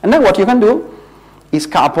data. And then what you can do is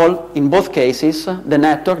couple, in both cases, the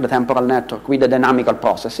network, the temporal network, with the dynamical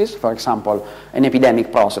processes, for example, an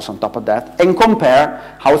epidemic process on top of that, and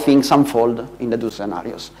compare how things unfold in the two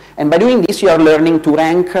scenarios. And by doing this, you are learning to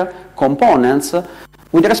rank components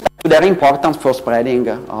with respect to their importance for spreading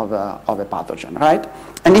of a pathogen, right?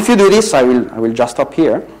 And if you do this, I will just stop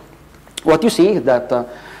here. What you see is that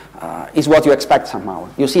is what you expect somehow.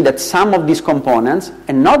 You see that some of these components,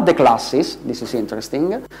 and not the classes, this is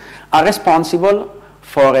interesting, are responsible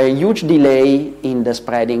for a huge delay in the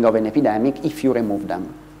spreading of an epidemic if you remove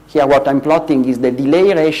them. Here what I'm plotting is the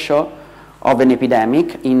delay ratio of an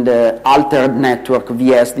epidemic in the altered network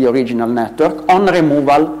vs the original network on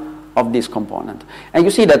removal of this component. And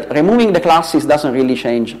you see that removing the classes doesn't really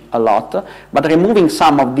change a lot, but removing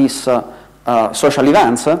some of these social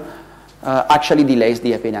events actually delays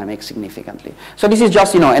the epidemic significantly. So this is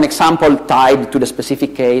just, an example tied to the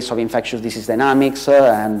specific case of infectious disease dynamics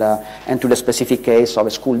and to the specific case of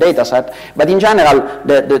a school data set. But in general,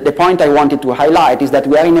 the point I wanted to highlight is that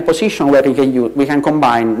we are in a position where we can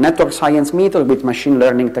combine network science method with machine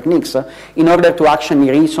learning techniques in order to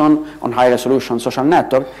actually reason on high resolution social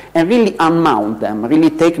network and really unmount them,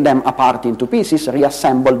 really take them apart into pieces,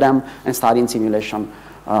 reassemble them, and study in simulation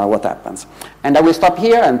what happens. And I will stop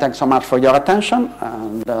here, and thanks so much for your attention,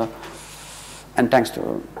 and thanks.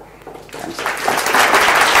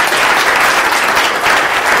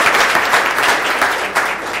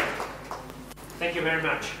 Thank you very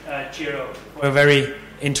much, Ciro, for a very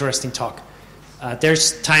interesting talk.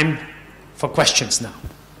 There's time for questions now.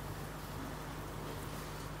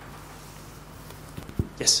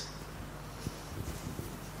 Yes.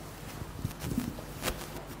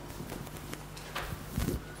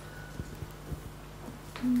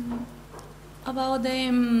 About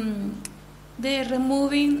the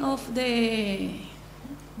removing of the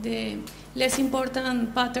less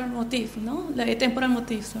important pattern motif, no? The temporal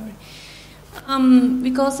motif, sorry.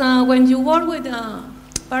 Because when you work with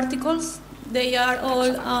particles, they are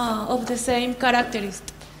all of the same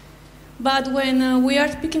characteristic. But when we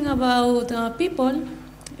are speaking about people,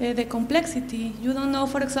 the complexity, you don't know,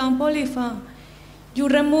 for example, if you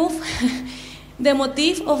remove the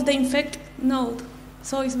motif of the infect node.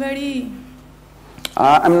 So it's very...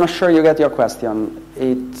 I'm not sure you get your question.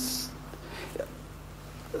 It's...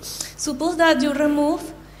 Suppose that you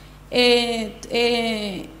remove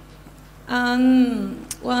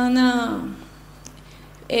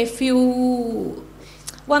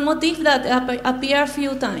one motif that appear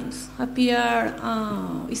few times.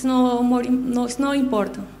 It's not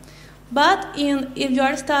important. But if you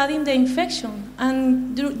are studying the infection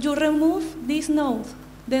and you remove this node,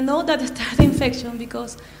 the node that starts the infection,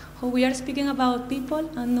 because we are speaking about people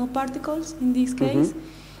and no particles in this case.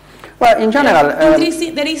 Well, in general...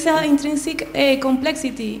 there is an intrinsic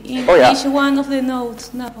complexity in each one of the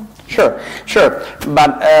nodes now. Sure.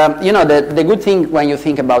 But, you know, the good thing when you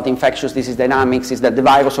think about infectious disease dynamics is that the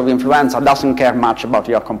virus of influenza doesn't care much about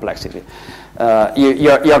your complexity.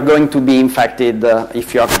 You're going to be infected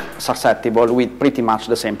if you're susceptible with pretty much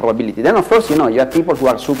the same probability. Then, of course, you know, you have people who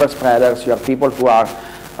are super spreaders, you have people who are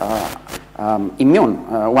immune.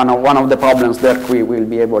 One of the problems that we will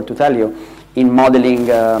be able to tell you in modeling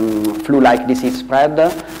flu-like disease spread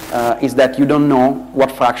is that you don't know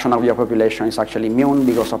what fraction of your population is actually immune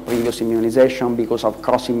because of previous immunization, because of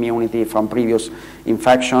cross-immunity from previous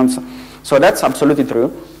infections. So that's absolutely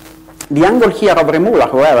true. The angle here of removal,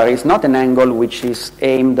 however, is not an angle which is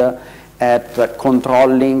aimed at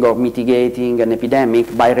controlling or mitigating an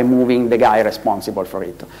epidemic by removing the guy responsible for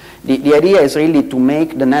it. The idea is really to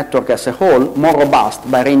make the network as a whole more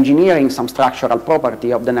robust by re-engineering some structural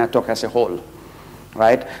property of the network as a whole,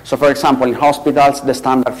 right? So for example, in hospitals, the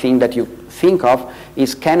standard thing that you think of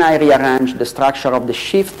is, can I rearrange the structure of the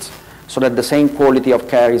shifts so that the same quality of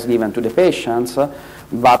care is given to the patients,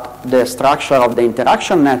 but the structure of the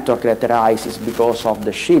interaction network that arises because of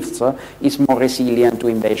the shifts is more resilient to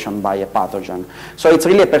invasion by a pathogen. So it's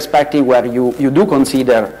really a perspective where you do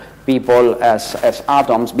consider people as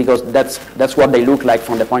atoms, because that's what they look like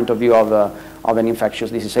from the point of view of an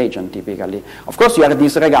infectious disease agent, typically. Of course, you are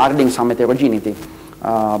disregarding some heterogeneity,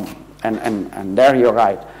 and there you're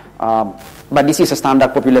right. But this is a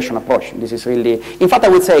standard population approach. This is really, in fact, I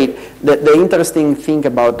would say the interesting thing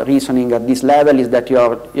about reasoning at this level is that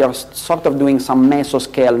you're sort of doing some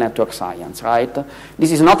meso-scale network science, right?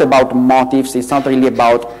 This is not about motifs. It's not really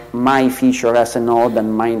about my feature as a node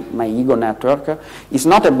and my ego network. It's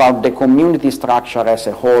not about the community structure as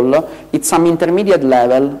a whole. It's some intermediate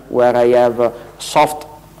level where I have soft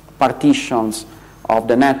partitions of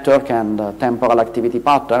the network and temporal activity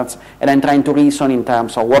patterns, and I'm trying to reason in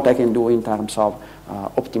terms of what I can do in terms of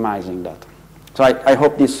optimizing that. So I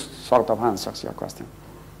hope this sort of answers your question.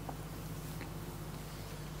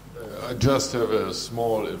 I just have a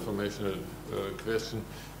small informational question.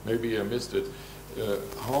 Maybe I missed it.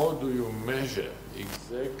 How do you measure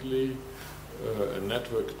exactly a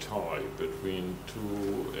network tie between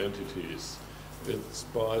two entities? It's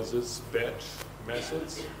by this batch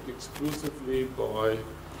methods exclusively by...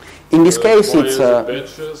 In this case, it's...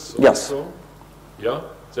 batches yes. Also? Yeah,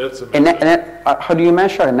 that's a how do you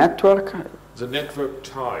measure a network? The network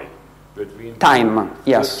tie between... Time,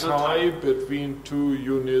 yes. The tie between two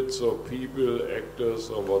units or people, actors,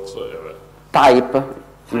 or whatsoever. Type,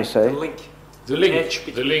 you say? The link.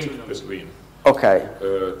 The link between. Okay.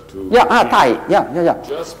 Tie. Yeah.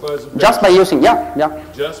 Just by the batches. Just by using, yeah.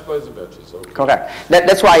 Just by the batches, okay. Correct.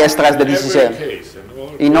 That's why I stress that this is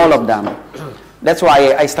in all of them. That's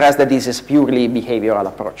why I stress that this is purely behavioral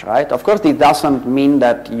approach, right? Of course, it doesn't mean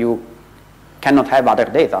that you cannot have other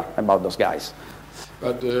data about those guys.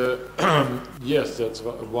 But yes, that's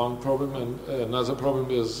one problem, and another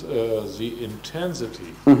problem is the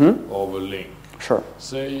intensity of a link. Sure.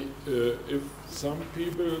 Say if some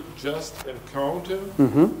people just encounter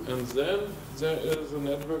and then there is a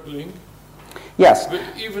network link. Yes. But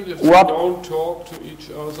even if they don't talk to each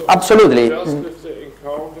other. Absolutely. Just if they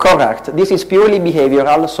encounter. Correct. This is purely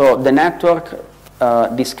behavioral. So the network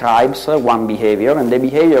describes one behavior, and the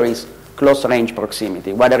behavior is close range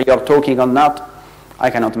proximity. Whether you're talking or not, I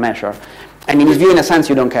cannot measure. And in this view, in a sense,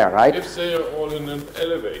 you don't care, right? If they are all in an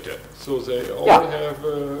elevator, so they all have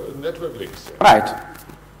network links there. Right.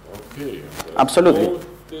 Okay. Absolutely. No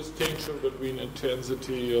distinction between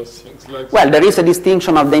intensity or things like that? Well, there is a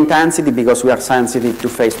distinction of the intensity because we are sensitive to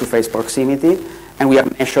face-to-face proximity, and we are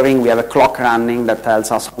measuring, we have a clock running that tells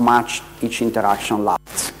us how much each interaction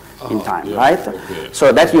lasts. in time, yeah, right? okay.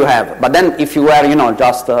 So that you have. But then if you were,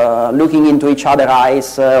 just looking into each other's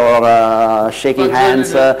eyes or shaking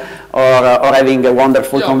hands or having a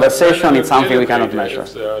wonderful conversation, it's something we cannot measure.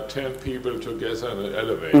 If there are 10 people together in an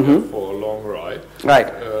elevator for a long ride, right.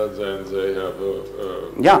 Then they have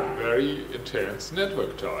a very intense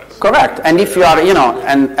network ties. Correct. And if you are,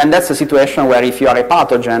 and that's a situation where if you are a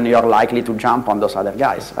pathogen, you're likely to jump on those other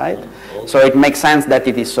guys, right? Okay. So it makes sense that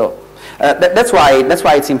it is so. That's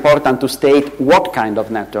why it's important to state what kind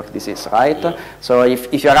of network this is, right? Yeah. So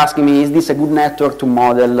if you're asking me, is this a good network to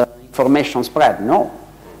model information spread? No,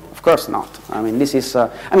 of course not. I mean, this is,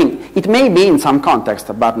 it may be in some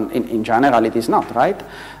context, but in general it is not, right?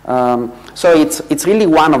 So it's really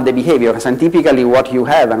one of the behaviors, and typically what you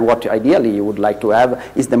have and what ideally you would like to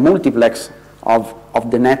have is the multiplex of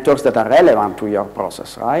the networks that are relevant to your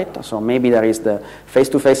process, right? So maybe there is the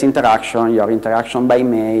face-to-face interaction, your interaction by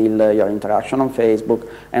mail, your interaction on Facebook,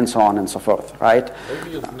 and so on and so forth, right?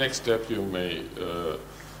 Maybe the next step you may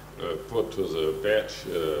put to the badge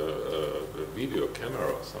a video camera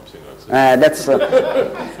or something like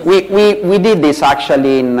that. We did this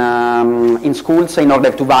actually in schools in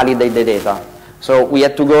order to validate the data. So we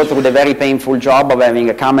had to go through the very painful job of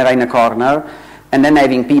having a camera in a corner and then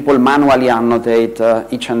having people manually annotate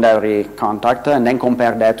each and every contact and then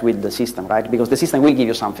compare that with the system, right? Because the system will give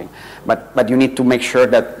you something, but you need to make sure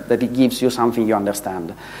that it gives you something you understand.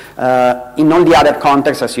 In all the other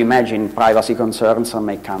contexts, as you imagine, privacy concerns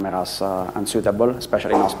make cameras unsuitable,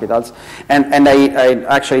 especially in hospitals. And I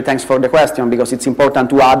actually, thanks for the question, because it's important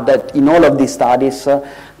to add that in all of these studies,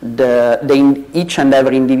 each and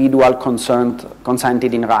every individual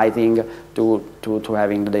consented in writing to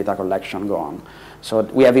having the data collection go on. So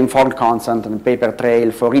we have informed consent and paper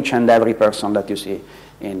trail for each and every person that you see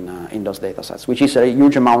in those data sets, which is a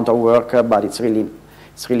huge amount of work, but it's really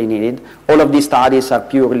needed. All of these studies are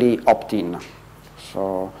purely opt-in,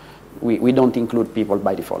 so we don't include people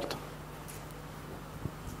by default.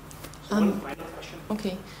 One final question.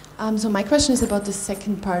 Okay. So my question is about the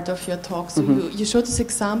second part of your talk. So you showed this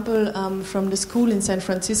example from the school in San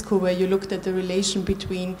Francisco where you looked at the relation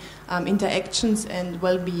between interactions and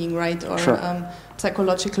well-being, right? Or sure.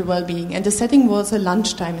 Psychological well-being. And the setting was a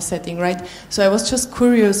lunchtime setting, right? So I was just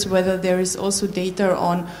curious whether there is also data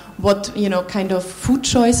on what, kind of food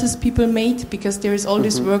choices people made, because there is all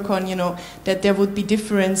this work on, that there would be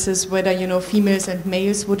differences whether, females and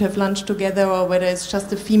males would have lunch together or whether it's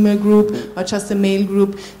just a female group or just a male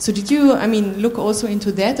group. So did you, look also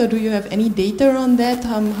into that, or do you have any data on that,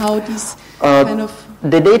 how these kind of...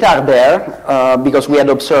 The data are there because we had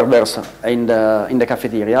observers in the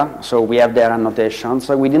cafeteria, so we have their annotations.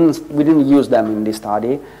 So we didn't use them in this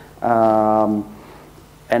study, and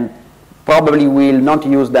probably will not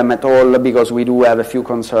use them at all because we do have a few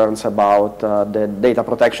concerns about the data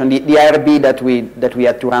protection. The IRB that we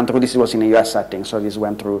had to run through, this was in a US setting, so this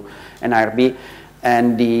went through an IRB,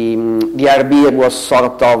 and the IRB was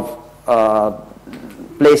sort of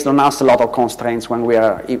placed on us a lot of constraints when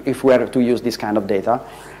if we are to use this kind of data.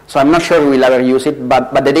 So I'm not sure we will ever use it,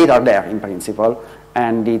 but the data are there in principle,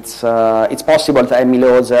 and it's possible that Emil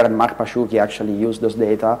Ozer and Mark Pashuki actually use those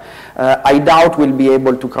data. I doubt we'll be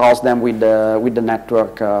able to cross them with the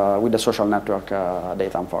network, with the social network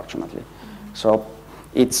data, unfortunately. So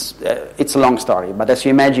it's a long story, but as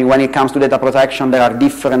you imagine, when it comes to data protection, there are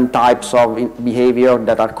different types of behavior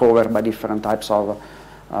that are covered by different types of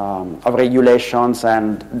regulations,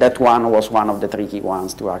 and that one was one of the tricky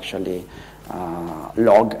ones to actually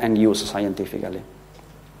log and use scientifically.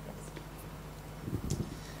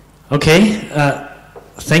 Okay,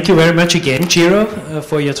 thank you very much again, Ciro,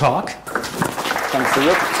 for your talk. Thanks to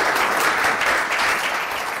you.